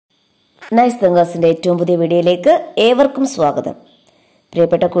Nice തിങ്കേഴ്സിന്റെ ഏറ്റവും പുതിയ വീഡിയോയിലേക്ക് ഏവർക്കും സ്വാഗതം.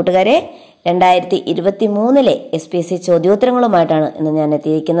 പ്രിയപ്പെട്ട കൂട്ടുകാരെ, 2023 SPC ചോദ്യോത്തരങ്ങളുമായിട്ടാണ് ഇന്ന് ഞാൻ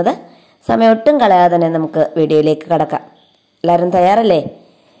എത്തിയിരിക്കുന്നത്. സമയം ഒട്ടും കളയാതെ തന്നെ നമുക്ക് വീഡിയോയിലേക്ക് കടക്കാം. എല്ലാവരും തയ്യാറല്ലേ?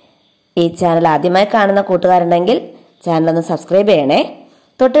 ഈ ചാനൽ ആദ്യമായി കാണുന്ന കൂട്ടുകാരുണ്ടെങ്കിൽ ചാനൽ ഒന്ന് സബ്സ്ക്രൈബ് ചെയ്യണേ.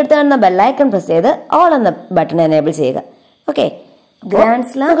 തൊട്ടടുത്ത് കാണുന്ന ബെല്ലൈക്കൺ പ്രസ് ചെയ്ത് ഓൾ എന്ന ബട്ടൺ എനേബിൾ ചെയ്യുക. ഓക്കെ, ഗ്രാൻഡ്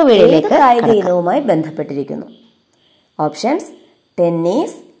സ്ലാം വീഡിയോയിലേക്ക് കായിക ഇനവുമായി ബന്ധപ്പെട്ടിരിക്കുന്നു. ഓപ്ഷൻസ്: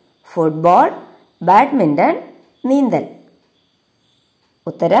 ടെന്നീസ്, ഫുട്ബോൾ, ബാഡ്മിന്റൺ, നീന്തൽ.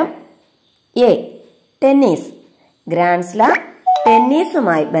 ഉത്തരം എ, ടെന്നീസ്. ഗ്രാൻഡ് സ്ലാം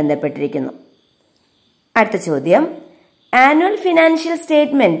ടെന്നീസുമായി ബന്ധപ്പെട്ടിരിക്കുന്നു. അടുത്ത ചോദ്യം: ആനുവൽ ഫിനാൻഷ്യൽ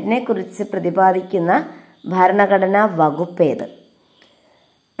സ്റ്റേറ്റ്മെന്റിനെ കുറിച്ച് പ്രതിപാദിക്കുന്ന ഭരണഘടനാ വകുപ്പ് ഏത്?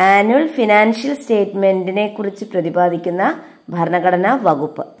 ആനുവൽ ഫിനാൻഷ്യൽ സ്റ്റേറ്റ്മെന്റിനെ കുറിച്ച് പ്രതിപാദിക്കുന്ന ഭരണഘടനാ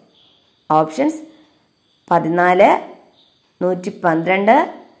വകുപ്പ്. ഓപ്ഷൻസ്: 14, 112,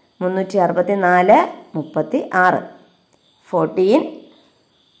 364, 36. 14,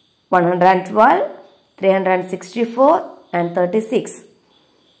 112, 364 and 36.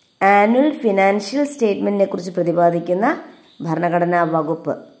 ആനുവൽ ഫിനാൻഷ്യൽ സ്റ്റേറ്റ്മെന്റിനെ കുറിച്ച് പ്രതിപാദിക്കുന്ന ഭരണഘടനാ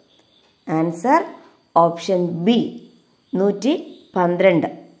വകുപ്പ്. Answer option B,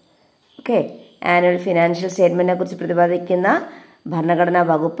 112. Okay, annual financial സ്റ്റേറ്റ്മെന്റിനെ കുറിച്ച് പ്രതിപാദിക്കുന്ന ഭരണഘടനാ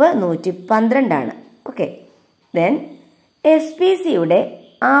വകുപ്പ് 112 ആണ്. Okay, then SPCയുടെ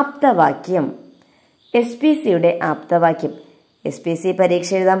ആപ്തവാക്യം. SPCയുടെ ആപ്തവാക്യം. SPC പരീക്ഷ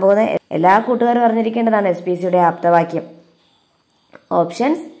എഴുതാൻ പോകുന്ന എല്ലാ കൂട്ടുകാരും അറിഞ്ഞിരിക്കേണ്ടതാണ് SPCയുടെ ആപ്തവാക്യം.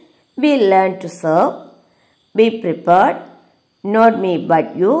 Options: we learn to serve, be prepared, not me but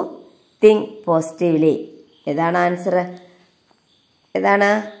you, think positively. ഏതാണ് ആൻസർ? ഏതാണ്?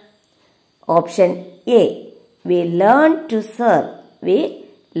 Option A, we learn to serve. we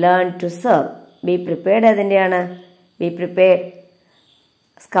learn to serve. be prepared അതിൻ്റെയാണ്. be prepared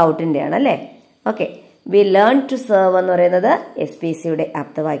സ്കൗട്ടിൻ്റെ ആണ് അല്ലേ? Okay, we learn to serve എന്ന് പറയുന്നത് SPCയുടെ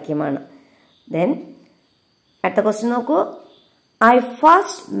ആപ്തവാക്യമാണ്. Then അടുത്ത question നോക്കൂ. I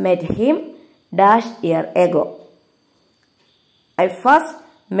first met him dash year ago. I first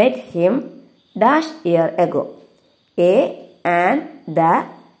met him dash year ago. A and the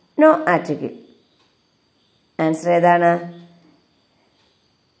no article. Answer ഏതാണ്?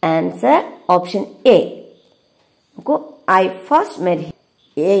 Answer option A. നോക്കൂ, I first met him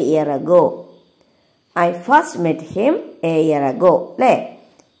a year ago. I first met him a year ago. അല്ലേ?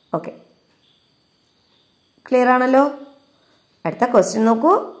 Okay, clear ആണല്ലോ? അടുത്ത question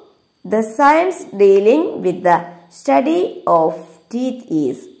നോക്കൂ. The science dealing with the study of teeth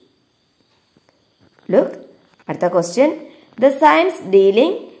is. Look, അടുത്ത question. The science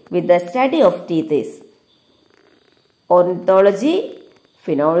dealing with the study of teeth is ornithology,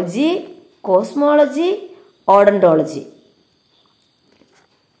 phenology, cosmology, odontology.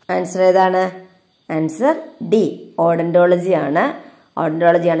 Answer ഏതാണ്? Answer D, odontology ആണ്.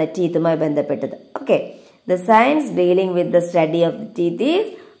 Odontology ആണ് ടീത്തുമായി ബന്ധപ്പെട്ടത്. Okay, the science dealing with the study of the teeth is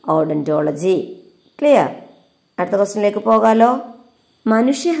odontology. Clear? അടുത്ത ക്വസ്റ്റ്യനിലേക്ക് പോകാലോ.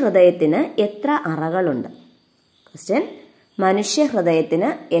 മനുഷ്യ ഹൃദയത്തിന് എത്ര അറകളുണ്ട്? ക്വസ്റ്റ്യൻ: മനുഷ്യ ഹൃദയത്തിന്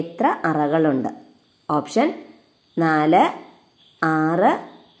എത്ര അറകളുണ്ട്? ഓപ്ഷൻ: 4, 6,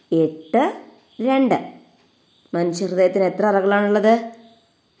 8, 2. മനുഷ്യ ഹൃദയത്തിന് എത്ര അറകളാണുള്ളത്?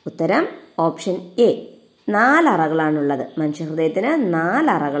 ഉത്തരം ഓപ്ഷൻ എ, 4 അറകളാണുള്ളത്. മനുഷ്യഹൃദയത്തിന് 4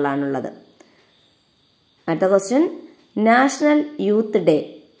 അറകളാണുള്ളത്. അടുത്ത question: national youth day.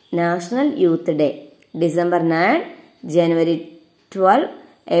 National youth day December 9, ജനുവരി 12,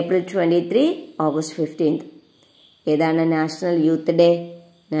 ഏപ്രിൽ 23, ഓഗസ്റ്റ് 15. ഏതാണ് national youth day?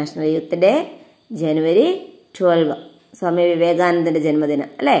 National youth day ജനുവരി 12, സ്വാമി വിവേകാനന്ദന്റെ ജന്മദിനം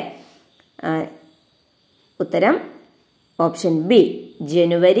അല്ലേ? ഉത്തരം ഓപ്ഷൻ ബി,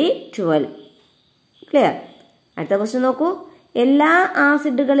 ജനുവരി 12. ക്ലിയർ? അടുത്ത ക്വസ്റ്റ്യൻ നോക്കൂ. എല്ലാ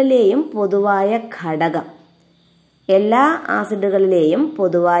ആസിഡുകളിലെയും പൊതുവായ ഘടകം. എല്ലാ ആസിഡുകളിലെയും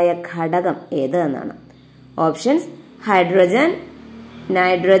പൊതുവായ ഘടകം ഏത് എന്നാണ്. Options: hydrogen,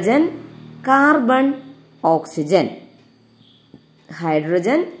 nitrogen, carbon, oxygen.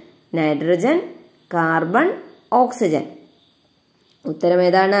 Hydrogen, nitrogen, carbon, oxygen. ഉത്തരം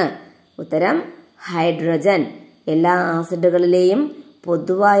ഏതാണ്? ഉത്തരം ഹൈഡ്രജൻ. എല്ലാ ആസിഡുകളിലെയും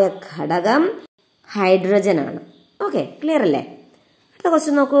പൊതുവായ ഘടകം ഹൈഡ്രജൻ ആണ്. ഓക്കെ, ക്ലിയർ അല്ലേ? അടുത്ത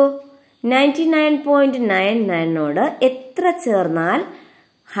ക്വസ്റ്റ്യൻ നോക്കൂ. 99.99 എത്ര ചേർന്നാൽ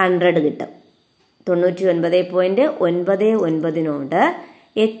 100 കിട്ടും? 99.99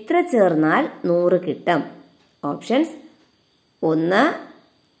 എത്ര ചേർന്നാൽ 100 കിട്ടും? ഓപ്ഷൻസ്: 1,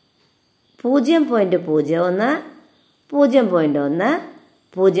 0.01, 0.1,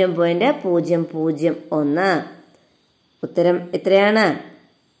 0.001. ഉത്തരം എത്രയാണ്?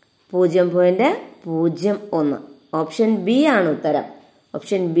 0.01. ഓപ്ഷൻ ബി ആണ് ഉത്തരം.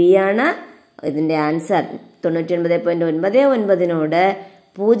 ഓപ്ഷൻ ബി ആണ് ഇതിന്റെ ആൻസർ. 99.99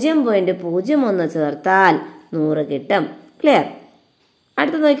 0.01 ചേർത്താൽ 100 കിട്ടും. ക്ലിയർ?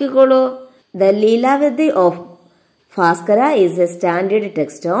 അടുത്ത നോക്കിക്കോളൂ. The Leelavathi of Bhaskara is A standard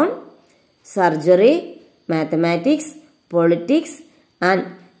text on surgery, mathematics, politics and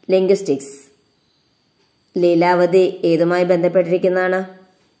linguistics. Leelavathi ഏതുമായി ബന്ധപ്പെട്ടിരിക്കുന്നതാണ്?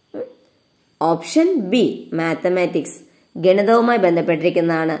 Option B mathematics, ഗണിതവുമായി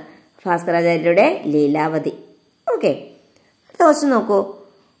ബന്ധപ്പെട്ടിരിക്കുന്നതാണ് ഭാസ്കരാചാര്യരുടെ Leelavathi. Okay, അടുത്ത ക്വസ്റ്റ്യൻ നോക്കൂ.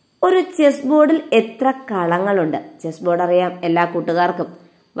 ഒരു ചെസ് ബോർഡിൽ എത്ര കളങ്ങളുണ്ട്? ചെസ് ബോർഡ് അറിയാം എല്ലാ കൂട്ടുകാർക്കും,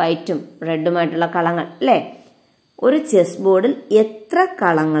 വൈറ്റും റെഡുമായിട്ടുള്ള കളങ്ങൾ അല്ലേ? ഒരു ചെസ് ബോർഡിൽ എത്ര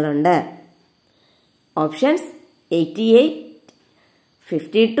കളങ്ങളുണ്ട്? Options 88,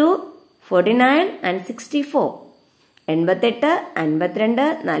 52, 49 and 64. 88,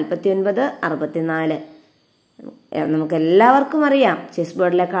 52, 49, 64. നമുക്ക് എല്ലാവർക്കും അറിയാം ചെസ്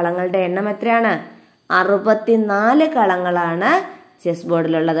ബോർഡിലെ കളങ്ങളുടെ എണ്ണം എത്രയാണ്? 64 കളങ്ങളാണ് ചെസ്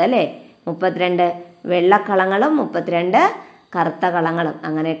ബോർഡിലുള്ളത് അല്ലേ? 32 വെള്ളക്കളങ്ങളും 32 കറുത്ത കളങ്ങളും,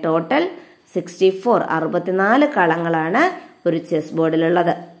 അങ്ങനെ ടോട്ടൽ 64, 64 കളങ്ങളാണ് ഒരു ചെസ്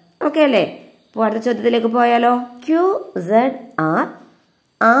ബോർഡിലുള്ളത്. ഓക്കെ അല്ലേ? അപ്പോൾ അടുത്ത ചോദ്യത്തിലേക്ക് പോയാലോ. QZR,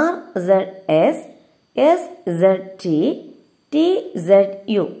 RZS, SZT,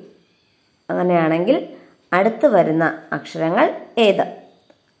 TZU. അങ്ങനെയാണെങ്കിൽ അടുത്ത് വരുന്ന അക്ഷരങ്ങൾ ഏത്?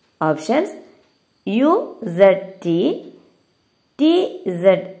 Options UZT,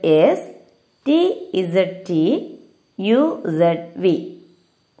 TZS, TZT, UZV.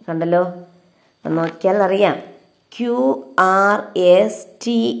 കണ്ടല്ലോ, നോക്കിയാൽ അറിയാം QRST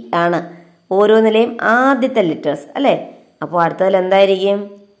ആണ് ഓരോന്നിലെയും ആദ്യത്തെ ലെറ്റേഴ്സ് അല്ലേ? അപ്പോൾ അടുത്തതിൽ എന്തായിരിക്കും?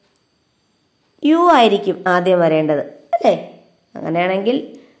 യു ആയിരിക്കും ആദ്യം വരേണ്ടത് അല്ലേ? അങ്ങനെയാണെങ്കിൽ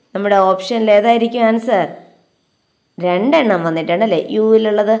നമ്മുടെ ഓപ്ഷനിൽ ഏതായിരിക്കും ആൻസർ? 2 എണ്ണം വന്നിട്ടുണ്ട് അല്ലേ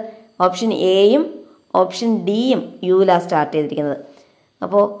യുവിലുള്ളത്? ഓപ്ഷൻ എയും ഓപ്ഷൻ ഡിയും യുവിലാണ് സ്റ്റാർട്ട് ചെയ്തിരിക്കുന്നത്.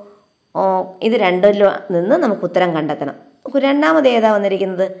 അപ്പോൾ ഇത് രണ്ടിൽ നിന്ന് നമുക്ക് ഉത്തരം കണ്ടെത്തണം. രണ്ടാമത് ഏതാ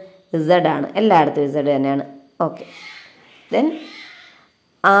വന്നിരിക്കുന്നത്? ഇസഡ് ആണ്, എല്ലായിടത്തും ഇസഡ് തന്നെയാണ്. Okay, then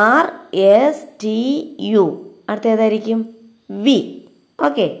RSTU. അടുത്ത ഏതായിരിക്കും? വി.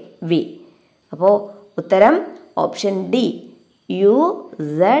 Okay, V. അപ്പോൾ ഉത്തരം option D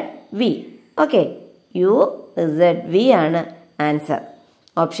UZV. Okay, UZV ആണ് ആൻസർ.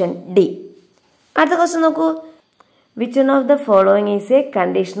 Option D. അടുത്ത ക്വസ്റ്റ്യൻ നോക്കൂ. Which one of the following is A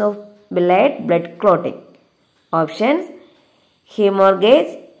condition of blood clotting? Options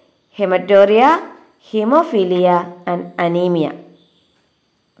ഹീമോർഗേജ്, ഹെമറ്റോറിയ, haemophilia and anaemia.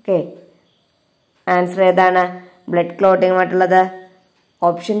 Okay, answer ഏതാണ് blood ക്ലോട്ടിങ്ങുമായിട്ടുള്ളത്?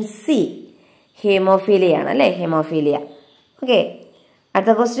 Option C haemophilia ആണ് അല്ലേ? Haemophilia. Okay,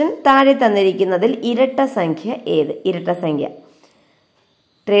 അടുത്ത question. താഴെ തന്നിരിക്കുന്നതിൽ ഇരട്ട സംഖ്യ ഏത്? ഇരട്ട സംഖ്യ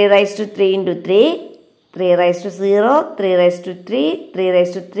 3 into 3, 3 0, 3 3,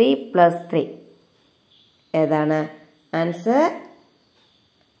 3 plus 3. ഏതാണ് answer?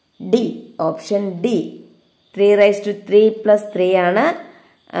 D. Option D 3 plus 3 ആണ്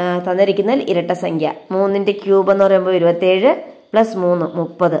തന്നിരിക്കുന്നതിൽ ഇരട്ട സംഖ്യ. 3ന്റെ ക്യൂബ് എന്ന് പറയുമ്പോൾ 27 പ്ലസ് 3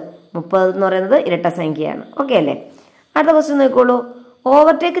 30. 30 എന്ന് പറയുന്നത് ഇരട്ട സംഖ്യയാണ്. ഓക്കെ അല്ലേ? അടുത്ത ക്വസ്റ്റ്യൻ നോക്കിക്കോളൂ.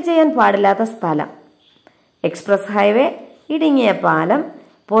 ഓവർടേക്ക് ചെയ്യാൻ പാടില്ലാത്ത സ്ഥലം? എക്സ്പ്രസ് ഹൈവേ, ഇടുങ്ങിയ പാലം,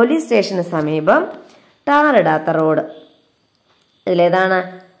 പോലീസ് സ്റ്റേഷന് സമീപം, ടാറിടാത്ത റോഡ്. ഇതിലേതാണ്?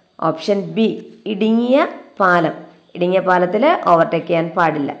 ഓപ്ഷൻ ബി ഇടുങ്ങിയ പാലം. ഇടുങ്ങിയ പാലത്തിൽ ഓവർടേക്ക് ചെയ്യാൻ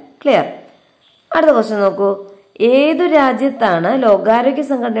പാടില്ല. ക്ലിയർ? അടുത്ത ക്വസ്റ്റ്യൻ നോക്കൂ. ഏതു രാജ്യത്താണ് ലോകാരോഗ്യ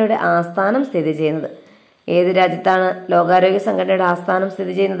സംഘടനയുടെ ആസ്ഥാനം സ്ഥിതി ചെയ്യുന്നത്? ഏത് രാജ്യത്താണ് ലോകാരോഗ്യ സംഘടനയുടെ ആസ്ഥാനം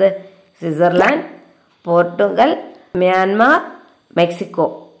സ്ഥിതി ചെയ്യുന്നത്? Switzerland, Portugal, Myanmar, Mexico.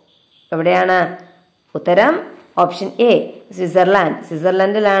 എവിടെയാണ്? ഉത്തരം ഓപ്ഷൻ എ സ്വിറ്റ്സർലാൻഡ്.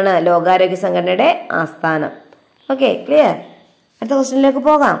 സ്വിറ്റ്സർലൻഡിലാണ് ലോകാരോഗ്യ സംഘടനയുടെ ആസ്ഥാനം. Okay, clear? അടുത്ത ക്വസ്റ്റ്യനിലേക്ക്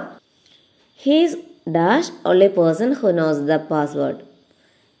പോകാം. He's dash only person who knows the password.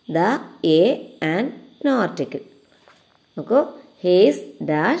 The A and no article. നോക്കൂ, he's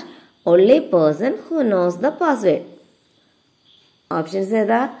dash only person who knows the password. Options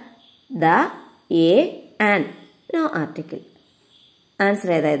ഏതാ? The, A and no article. Answer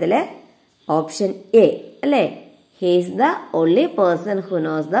ഏതാ ഇതിലെ? ഓപ്ഷൻ എ അല്ലേ? He's the only person who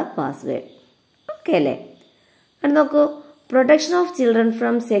knows the password. Okay അല്ലേ? അത് നോക്കൂ. Protection of children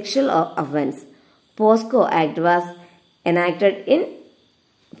from sexual offence. POCSO act was enacted in.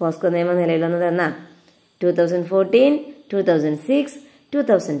 POCSO നിയമം നിലവിൽ വന്നത് എന്നാ? 2014, 2006,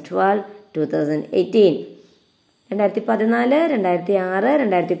 2012, 2018. 2014,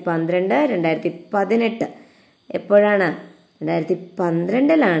 2006, 2012, 2018. എപ്പോഴാണ്?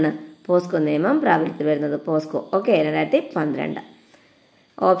 2012 പോസ്കോ നിയമം പ്രാബല്യത്തിൽ വരുന്നത്. POCSO okay 2012.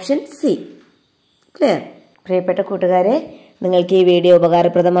 Option C. Clear? പ്രിയപ്പെട്ട കൂട്ടുകാരെ, നിങ്ങൾക്ക് ഈ വീഡിയോ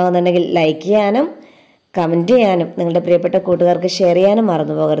ഉപകാരപ്രദമാകുന്നുണ്ടെങ്കിൽ ലൈക്ക് ചെയ്യാനും കമൻറ്റ് ചെയ്യാനും നിങ്ങളുടെ പ്രിയപ്പെട്ട കൂട്ടുകാർക്ക് ഷെയർ ചെയ്യാനും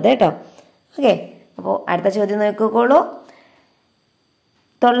മറന്നു പോകരുത് കേട്ടോ. ഓക്കെ, അപ്പോൾ അടുത്ത ചോദ്യം നോക്കിക്കോളൂ.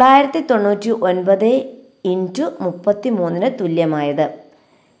 999 ഇൻറ്റു 33 തുല്യമായത്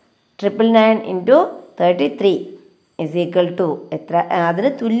 999 ഇൻറ്റു 33 ഇസ് ഈക്വൽ ടു എത്ര? അതിന്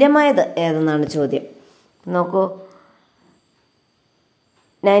തുല്യമായത് ഏതെന്നാണ് ചോദ്യം. നോക്കൂ,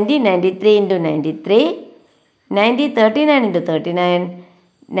 9093 into 93, 9039 into 39,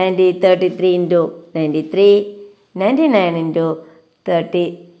 9033 into 93, 99 into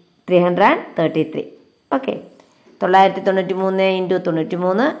 333. Okay, 993 into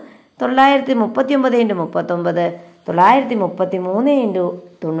 93, 939 into 39, 933 into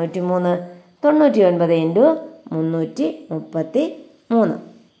 93, 99 into 333.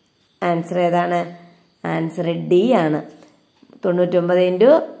 Answer ഏതാണ്? ആൻസർ ഡി ആണ്. 99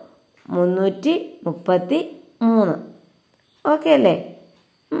 ഇൻറ്റു 333. ഓക്കെ അല്ലേ?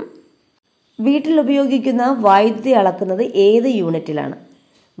 വീട്ടിൽ ഉപയോഗിക്കുന്ന വൈദ്യുതി അളക്കുന്നത് ഏത് യൂണിറ്റിലാണ്?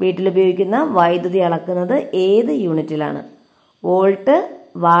 വീട്ടിലുപയോഗിക്കുന്ന വൈദ്യുതി അളക്കുന്നത് ഏത് യൂണിറ്റിലാണ്? Volt,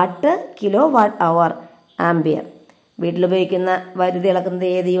 what, kilo watt our, ampere. വീട്ടിലുപയോഗിക്കുന്ന വൈദ്യുതി അളക്കുന്നത്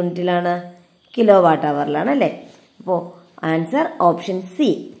ഏത് യൂണിറ്റിലാണ്? കിലോ വാട്ട് അവറിലാണ് അല്ലേ? അപ്പോൾ answer option C,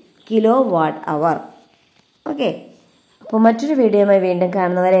 kilo watt അവർ. ഓക്കെ, അപ്പോൾ മറ്റൊരു വീഡിയോയുമായി വീണ്ടും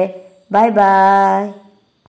കാണുന്നവരെ ബൈ ബൈ.